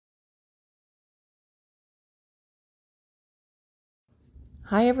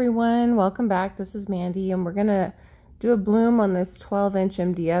Hi everyone, welcome back. This is Mandy and we're gonna do a bloom on this 12-inch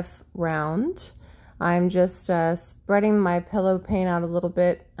MDF round. I'm just spreading my pillow paint out a little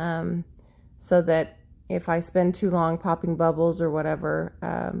bit so that if I spend too long popping bubbles or whatever,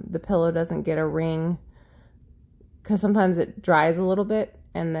 the pillow doesn't get a ring, because sometimes it dries a little bit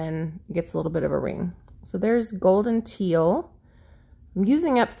and then it gets a little bit of a ring. So there's golden teal. I'm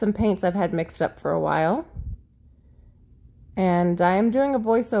using up some paints I've had mixed up for a while. And I am doing a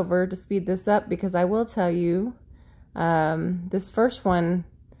voiceover to speed this up because I will tell you, this first one,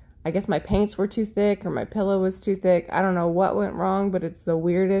 I guess my paints were too thick or my pillow was too thick. I don't know what went wrong, but it's the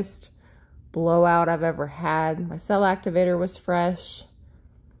weirdest blowout I've ever had. My cell activator was fresh.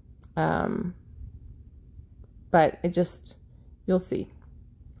 But it just, you'll see.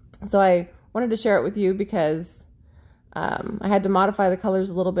 So I wanted to share it with you because I had to modify the colors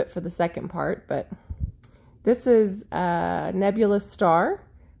a little bit for the second part, but this is Nebula Star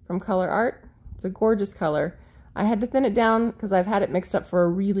from Colourarte. It's a gorgeous color. I had to thin it down because I've had it mixed up for a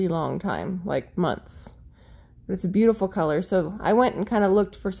really long time, like months. But it's a beautiful color. So I went and kind of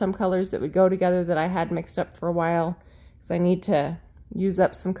looked for some colors that would go together that I had mixed up for a while, because I need to use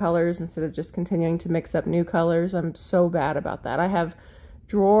up some colors instead of just continuing to mix up new colors. I'm so bad about that. I have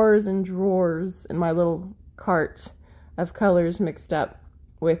drawers and drawers in my little cart of colors mixed up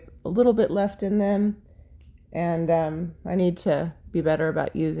with a little bit left in them. And I need to be better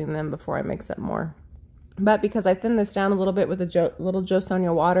about using them before I mix up more. But because I thinned this down a little bit with a little Jo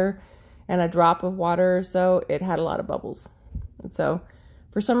Sonja water and a drop of water or so, it had a lot of bubbles. And so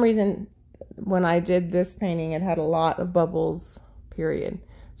for some reason, when I did this painting, it had a lot of bubbles, period.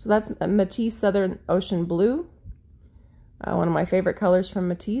 So that's Matisse Southern Ocean Blue, one of my favorite colors from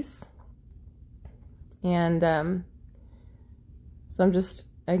Matisse. And so I'm just,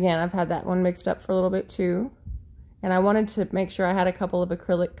 again, I've had that one mixed up for a little bit too. And I wanted to make sure I had a couple of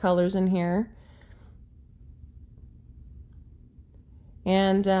acrylic colors in here.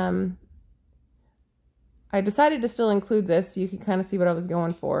 And I decided to still include this so you can kind of see what I was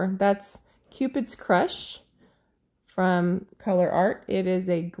going for. That's Cupid's Crush from Colourarte. It is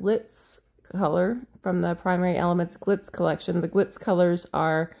a glitz color from the Primary Elements Glitz collection. The glitz colors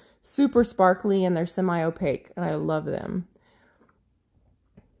are super sparkly and they're semi-opaque, and I love them.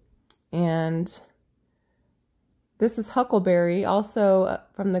 And this is Huckleberry, also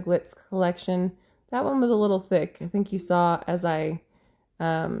from the Glitz collection. That one was a little thick. I think you saw as I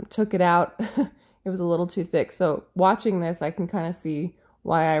took it out, it was a little too thick. So watching this, I can kind of see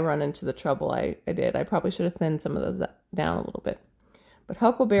why I run into the trouble I did. I probably should have thinned some of those down a little bit. But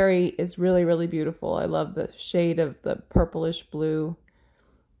Huckleberry is really, really beautiful. I love the shade of the purplish blue.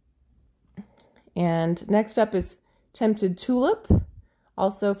 And next up is Tempted Tulip,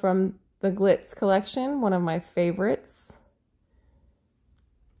 also from the Glitz collection, one of my favorites.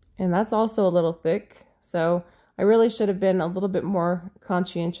 And that's also a little thick, so I really should have been a little bit more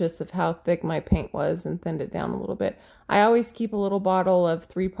conscientious of how thick my paint was and thinned it down a little bit. I always keep a little bottle of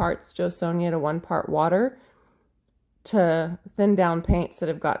 3 parts Jo Sonja to 1 part water to thin down paints that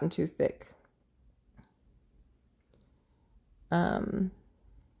have gotten too thick.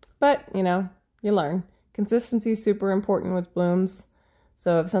 But, you know, you learn. Consistency is super important with blooms.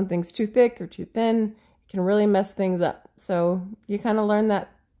 So if something's too thick or too thin, it can really mess things up. So you kind of learn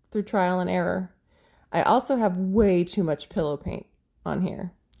that through trial and error. I also have way too much pillow paint on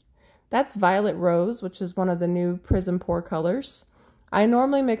here. That's Violet Rose, which is one of the new Prizm Pour colors. I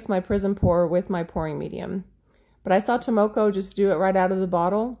normally mix my Prizm Pour with my pouring medium, but I saw Tomoko just do it right out of the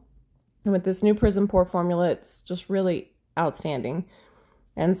bottle. And with this new Prizm Pour formula, it's just really outstanding.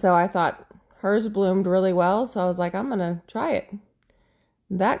 And so I thought hers bloomed really well, so I was like, I'm gonna try it.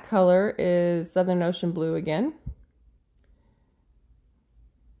 That color is Southern Ocean Blue again.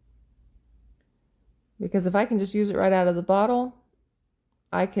 Because if I can just use it right out of the bottle,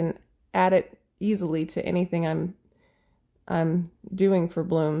 I can add it easily to anything I'm doing for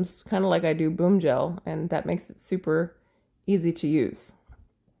blooms, kind of like I do Boom Gel, and that makes it super easy to use.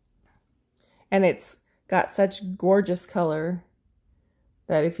 And it's got such gorgeous color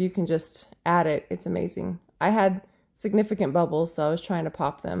that if you can just add it, it's amazing. I had significant bubbles, so I was trying to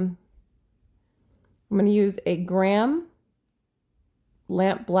pop them. I'm going to use a Graham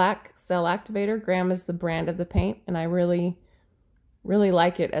Lamp Black Cell Activator. Graham is the brand of the paint, and I really, really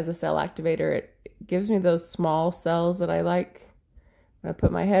like it as a cell activator. It gives me those small cells that I like. I'm going to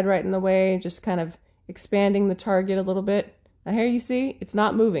put my head right in the way, just kind of expanding the target a little bit. Now here you see, it's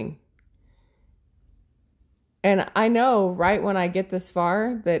not moving. And I know right when I get this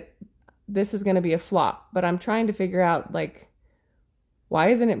far that this is going to be a flop, but I'm trying to figure out, like, why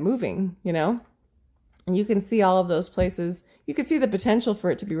isn't it moving, you know? And you can see all of those places. You can see the potential for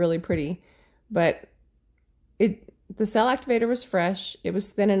it to be really pretty, but the cell activator was fresh. It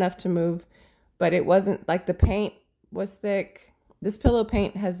was thin enough to move, but it wasn't like the paint was thick. This pillow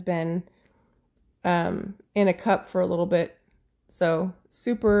paint has been in a cup for a little bit, so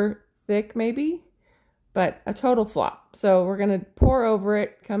super thick maybe, but a total flop. So we're gonna pour over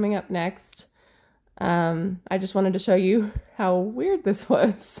it coming up next. I just wanted to show you how weird this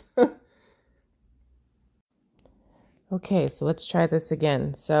was. Okay, so let's try this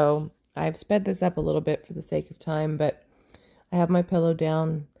again. So I've sped this up a little bit for the sake of time, but I have my pillow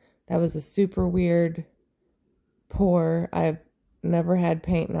down. That was a super weird pour. I've never had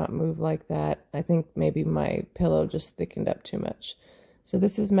paint not move like that. I think maybe my pillow just thickened up too much. So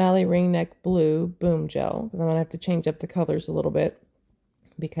this is Mallee Ring Neck Blue Boom Gel, because I'm going to have to change up the colors a little bit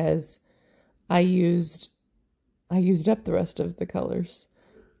because I used up the rest of the colors,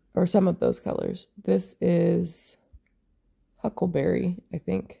 or some of those colors. This is Huckleberry, I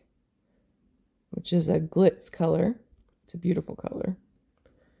think, which is a glitz color. It's a beautiful color.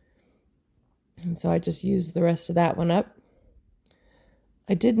 And so I just used the rest of that one up.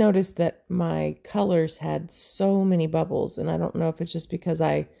 I did notice that my colors had so many bubbles, and I don't know if it's just because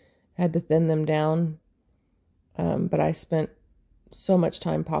I had to thin them down, but I spent so much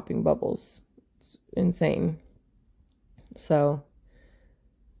time popping bubbles. It's insane. So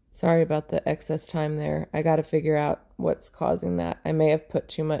sorry about the excess time there. I got to figure out what's causing that. I may have put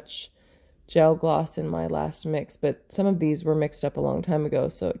too much gel gloss in my last mix, but some of these were mixed up a long time ago,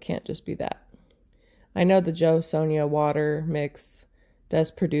 so it can't just be that. I know the Joe Sonia water mix does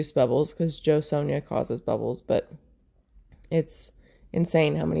produce bubbles because Joe Sonia causes bubbles, but it's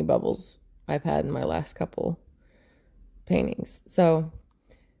insane how many bubbles I've had in my last couple paintings. So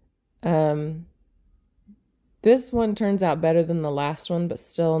this one turns out better than the last one, but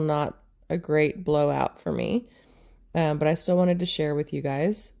still not a great blowout for me. But I still wanted to share with you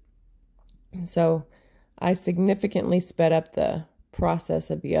guys. So I significantly sped up the process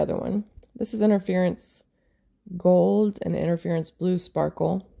of the other one. This is Interference Gold and Interference Blue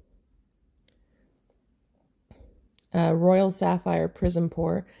Sparkle. Royal Sapphire Prizm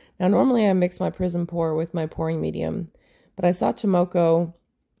Pour. Now normally I mix my Prizm Pour with my pouring medium, but I saw Tomoko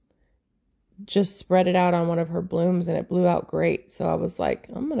just spread it out on one of her blooms and it blew out great. So I was like,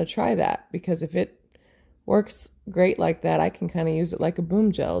 I'm going to try that, because if it works great like that, I can kind of use it like a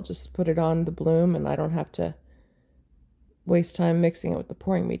boom gel. Just put it on the bloom and I don't have to waste time mixing it with the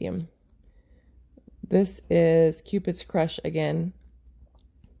pouring medium. This is Cupid's Crush again.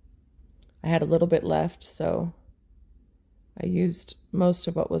 I had a little bit left, so I used most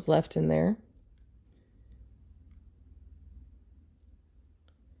of what was left in there.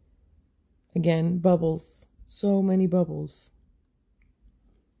 Again, bubbles. So many bubbles.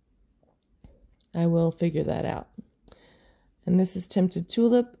 I will figure that out. And this is Tempted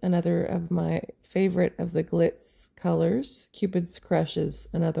Tulip, another of my favorite of the glitz colors. Cupid's Crush is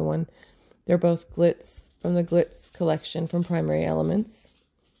another one. They're both glitz from the glitz collection from Primary Elements.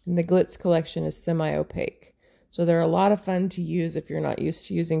 And the glitz collection is semi-opaque. So they're a lot of fun to use if you're not used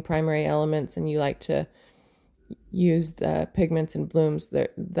to using Primary Elements and you like to use the pigments and blooms.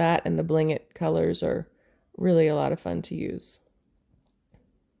 That and the Bling It colors are really a lot of fun to use.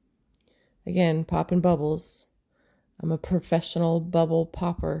 Again, popping bubbles. I'm a professional bubble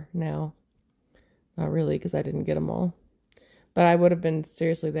popper now. Not really, because I didn't get them all. But I would have been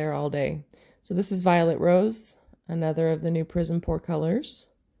seriously there all day. So this is Violet Rose, another of the new Prizm Pour colors.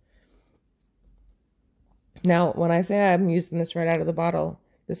 Now, when I say I'm using this right out of the bottle,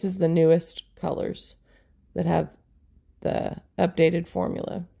 this is the newest colors that have the updated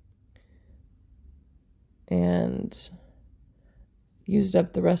formula. And used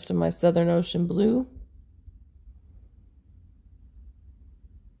up the rest of my Southern Ocean Blue.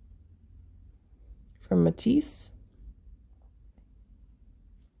 From Matisse.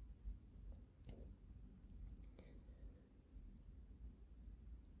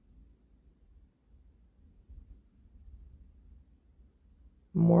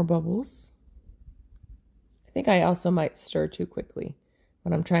 More bubbles. I think I also might stir too quickly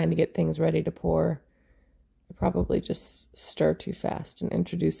when I'm trying to get things ready to pour. I probably just stir too fast and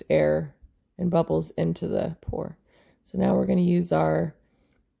introduce air and bubbles into the pour. So now we're going to use our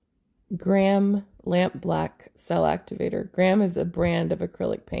Graham Lamp Black Cell Activator. Graham is a brand of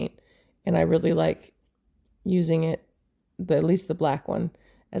acrylic paint, and I really like using it, at least the black one,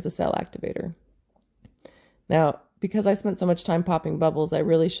 as a cell activator. Now, because I spent so much time popping bubbles, I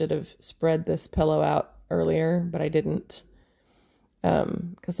really should have spread this pillow out earlier, but I didn't.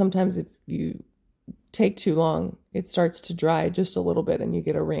 Because sometimes if you take too long, it starts to dry just a little bit and you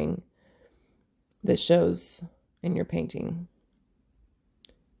get a ring. that shows in your painting.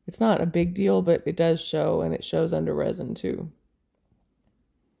 It's not a big deal, but it does show, and it shows under resin too.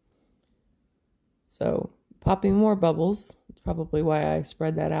 So popping more bubbles, that's probably why I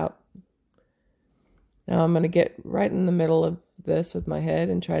spread that out. Now I'm going to get right in the middle of this with my head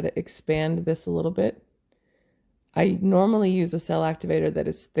and try to expand this a little bit. I normally use a cell activator that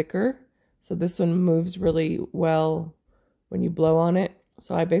is thicker, so this one moves really well when you blow on it.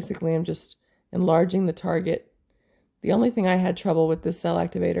 So I basically am just enlarging the target. The only thing I had trouble with this cell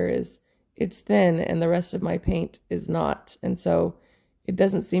activator is it's thin and the rest of my paint is not. And so it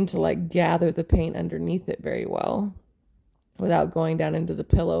doesn't seem to like gather the paint underneath it very well without going down into the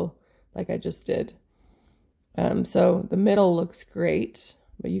pillow like I just did. So the middle looks great,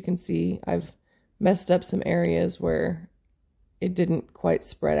 but you can see I've messed up some areas where it didn't quite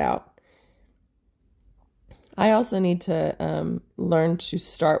spread out. I also need to learn to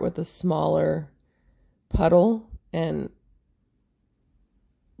start with a smaller puddle and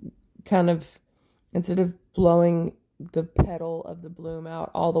kind of, instead of blowing the petal of the bloom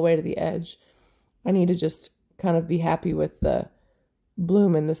out all the way to the edge, I need to just kind of be happy with the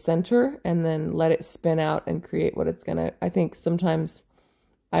bloom in the center and then let it spin out and create what it's gonna. I think sometimes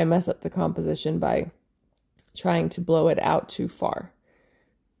I mess up the composition by trying to blow it out too far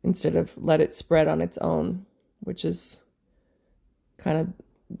instead of let it spread on its own, which is kind of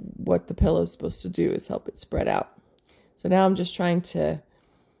what the pillow is supposed to do, is help it spread out. So now I'm just trying to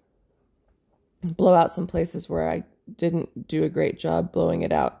blow out some places where I didn't do a great job blowing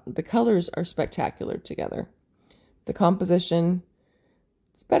it out. The colors are spectacular together. The composition,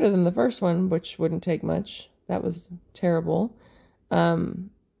 it's better than the first one, which wouldn't take much. That was terrible.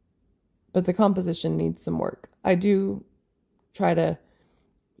 But the composition needs some work. I do try to,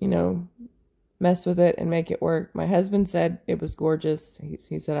 you know, mess with it and make it work. My husband said it was gorgeous.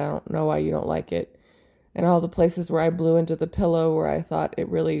 He said, I don't know why you don't like it. And all the places where I blew into the pillow where I thought it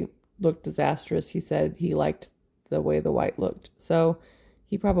really looked disastrous, he said he liked the way the white looked. So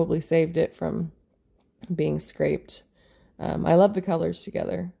he probably saved it from being scraped. I love the colors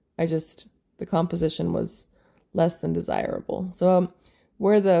together. The composition was less than desirable. So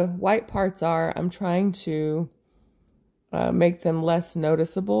where the white parts are, I'm trying to make them less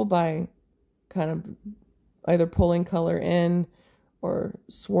noticeable by kind of either pulling color in or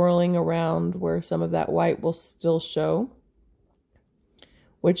swirling around where some of that white will still show,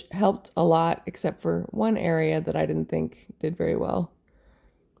 which helped a lot, except for one area that I didn't think did very well.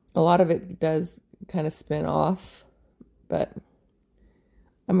 A lot of it does kind of spin off, but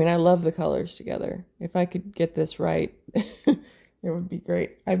I mean, I love the colors together. If I could get this right, it would be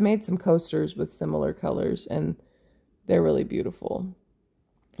great. I've made some coasters with similar colors and they're really beautiful.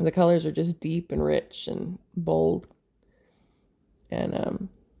 The colors are just deep and rich and bold. And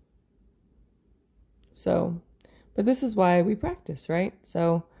but this is why we practice, right?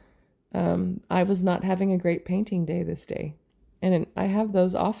 So I was not having a great painting day this day. And I have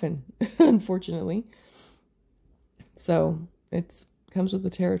those often, unfortunately. So it comes with the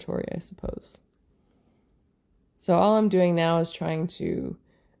territory, I suppose. So all I'm doing now is trying to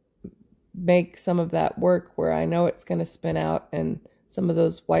make some of that work where I know it's going to spin out and some of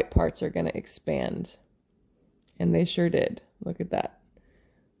those white parts are going to expand. And they sure did. Look at that.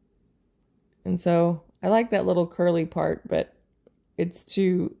 And so I like that little curly part, but it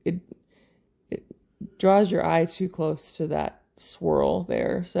draws your eye too close to that swirl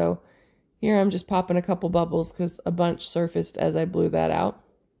there. So here I'm just popping a couple bubbles because a bunch surfaced as I blew that out.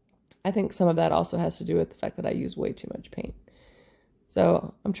 I think some of that also has to do with the fact that I use way too much paint.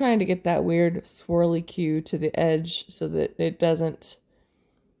 So I'm trying to get that weird swirly cue to the edge so that it doesn't,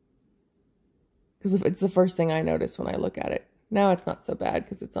 because it's the first thing I notice when I look at it. Now it's not so bad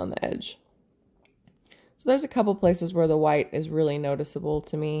because it's on the edge. So there's a couple places where the white is really noticeable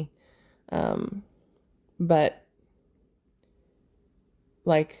to me. But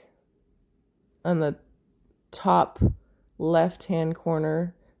like on the top left-hand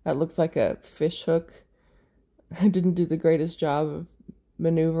corner, that looks like a fish hook. I didn't do the greatest job of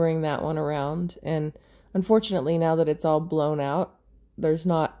maneuvering that one around. And unfortunately, now that it's all blown out, there's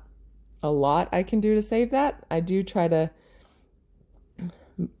not a lot I can do to save that. I do try to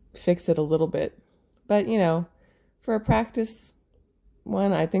fix it a little bit. But, you know, for a practice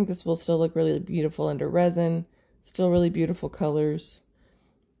one, I think this will still look really beautiful under resin. Still really beautiful colors.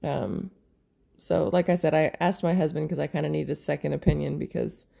 So like I said, I asked my husband because I kind of need a second opinion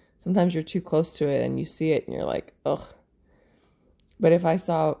because sometimes you're too close to it and you see it and you're like, ugh. But if I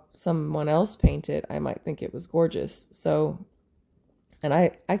saw someone else paint it, I might think it was gorgeous. So, and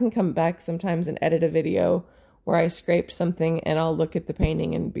I can come back sometimes and edit a video where I scraped something and I'll look at the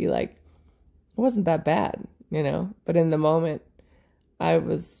painting and be like, wasn't that bad, you know, but in the moment I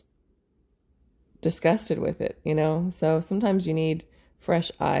was disgusted with it, you know. So sometimes you need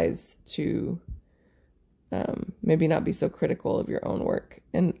fresh eyes to maybe not be so critical of your own work.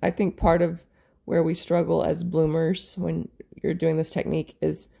 And I think part of where we struggle as bloomers when you're doing this technique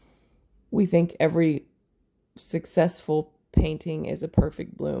is we think every successful painting is a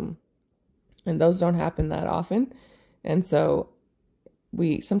perfect bloom, and those don't happen that often. And so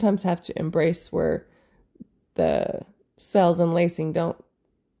we sometimes have to embrace where the cells and lacing don't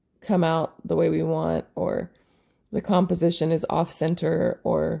come out the way we want, or the composition is off center,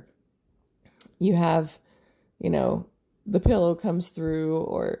 or you have, you know, the pillow comes through,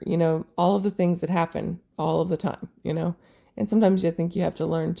 or, you know, all of the things that happen all of the time, you know. And sometimes I think you have to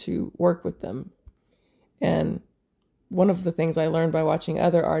learn to work with them. And one of the things I learned by watching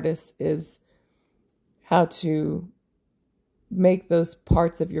other artists is how to make those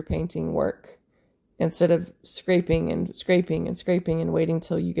parts of your painting work instead of scraping and scraping and scraping and waiting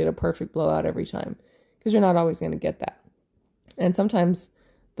till you get a perfect blowout every time, because you're not always going to get that. And sometimes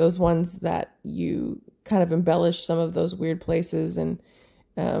those ones that you kind of embellish some of those weird places, and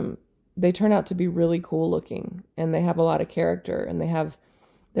they turn out to be really cool looking, and they have a lot of character, and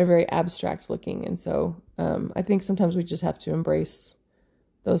they're very abstract looking. And so I think sometimes we just have to embrace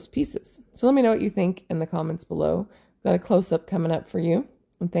those pieces. So let me know what you think in the comments below. I've got a close-up coming up for you,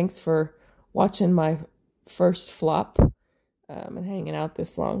 and thanks for watching my first flop and hanging out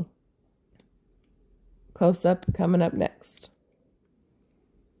this long. Close-up coming up next.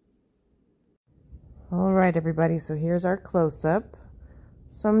 All right, everybody, so here's our close-up.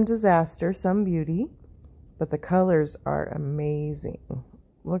 Some disaster, some beauty, but the colors are amazing.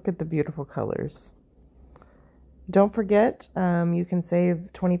 Look at the beautiful colors. Don't forget, you can save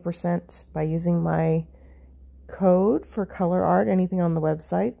 20% by using my code for Colourarte, anything on the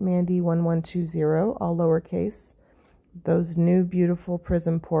website, Mandy1120, all lowercase. Those new beautiful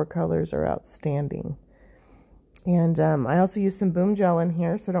Prizm Pour colors are outstanding. And I also use some Boom Gel in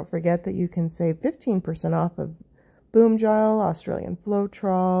here, so don't forget that you can save 15% off of Boom Gel, Australian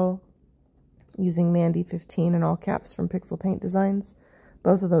Floetrol, using Mandy15 in all caps from Pixel Paint Designs.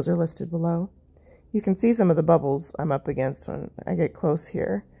 Both of those are listed below. You can see some of the bubbles I'm up against when I get close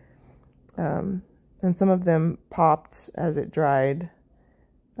here. And some of them popped as it dried.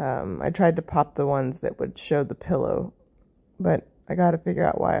 I tried to pop the ones that would show the pillow, but I got to figure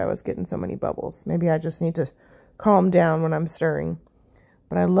out why I was getting so many bubbles. Maybe I just need to calm down when I'm stirring.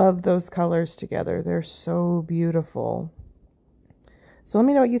 But I love those colors together. They're so beautiful. So let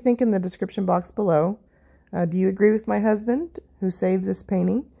me know what you think in the description box below. Do you agree with my husband who saved this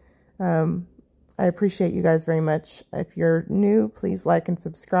painting? I appreciate you guys very much. If you're new, please like and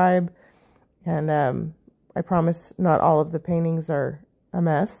subscribe. And I promise not all of the paintings are a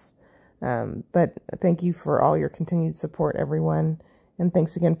mess. But thank you for all your continued support, everyone. And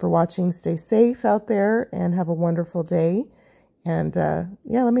thanks again for watching. Stay safe out there and have a wonderful day. And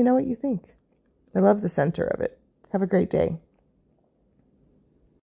yeah, let me know what you think. I love the center of it. Have a great day.